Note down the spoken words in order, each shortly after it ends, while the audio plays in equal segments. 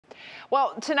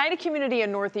Well, tonight a community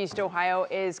in Northeast Ohio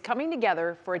is coming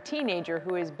together for a teenager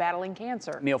who is battling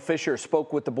cancer. Neil Fisher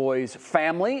spoke with the boy's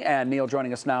family, and Neil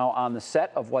joining us now on the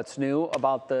set of What's New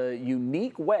about the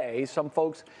unique way some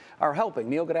folks are helping.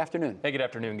 Neil, good afternoon. Hey, good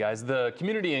afternoon, guys. The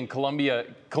community in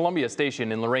Columbia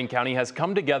Station in Lorain County has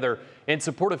come together in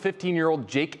support of 15-year-old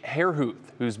Jake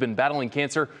Herhuth, who's been battling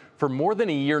cancer for more than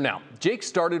a year now. Jake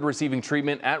started receiving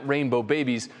treatment at Rainbow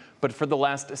Babies, but for the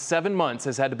last 7 months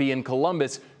has had to be in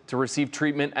Columbus to receive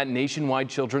treatment at Nationwide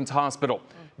Children's Hospital.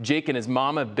 Jake and his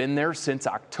mom have been there since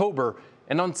October,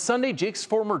 and on Sunday, Jake's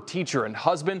former teacher and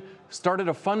husband started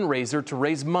a fundraiser to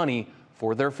raise money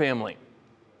for their family.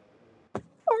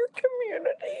 Our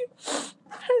community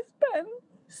has been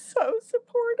so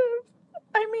supportive.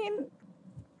 I mean,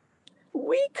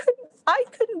 I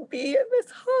couldn't be in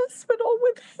this hospital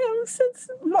with him since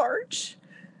March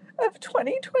of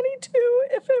 2022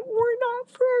 if it were not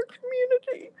for our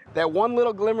community. That one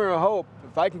little glimmer of hope,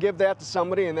 if I can give that to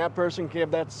somebody and that person can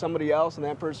give that to somebody else and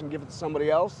that person give it to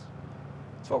somebody else,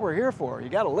 that's what we're here for. You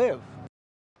got to live.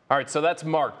 All right, so that's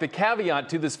Mark. The caveat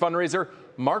to this fundraiser,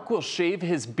 Mark will shave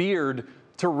his beard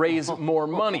to raise more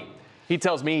money. He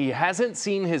tells me he hasn't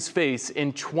seen his face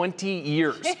in 20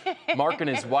 years. Mark and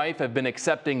his wife have been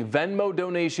accepting Venmo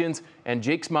donations, and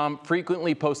Jake's mom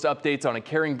frequently posts updates on a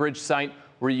Caring Bridge site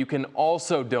where you can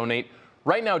also donate.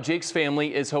 Right now, Jake's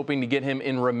family is hoping to get him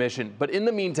in remission. But in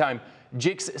the meantime,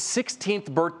 Jake's 16th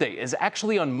birthday is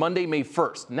actually on Monday, May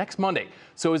 1st, next Monday.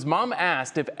 So his mom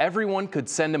asked if everyone could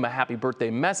send him a happy birthday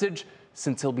message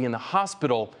since he'll be in the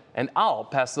hospital, and I'll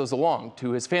pass those along to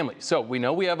his family. So we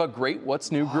know we have a great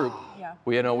What's New group. Yeah.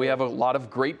 We know we have a lot of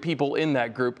great people in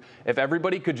that group. If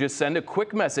everybody could just send a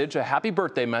quick message, a happy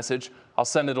birthday message, I'll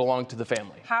send it along to the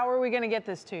family. How are we going to get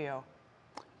this to you?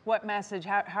 What message?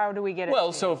 How do we get it?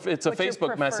 Well, to so you? if it's a What's your Facebook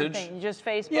preferred message. thing? Just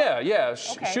Facebook? Yeah.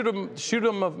 Okay. Shoot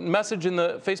him a message in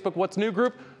the Facebook What's New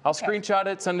group. I'll screenshot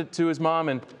it, send it to his mom,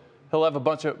 and he'll have a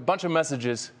bunch of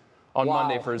messages on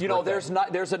Monday for his birthday.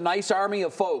 There's a nice army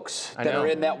of folks that are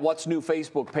in that What's New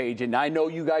Facebook page, and I know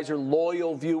you guys are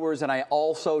loyal viewers, and I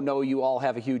also know you all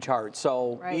have a huge heart.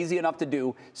 So easy enough to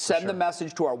do. Send the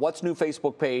message to our What's New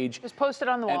Facebook page. Just post it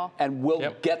on the wall. And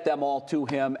we'll get them all to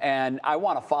him. And I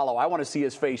want to follow. I want to see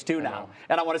his face too now.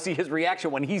 And I want to see his reaction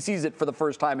when he sees it for the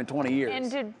first time in 20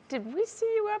 years. And did we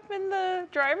see you up in the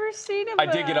driver's seat? I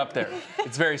did get up there.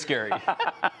 It's very scary.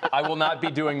 I will not be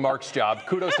doing Mark's job.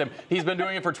 Kudos to him. He's been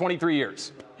doing it for 23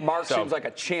 years. Mark seems like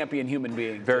a champion human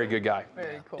being. Very good guy.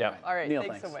 Very cool. Yeah. All right, Neil,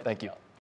 thanks so much. Thank you.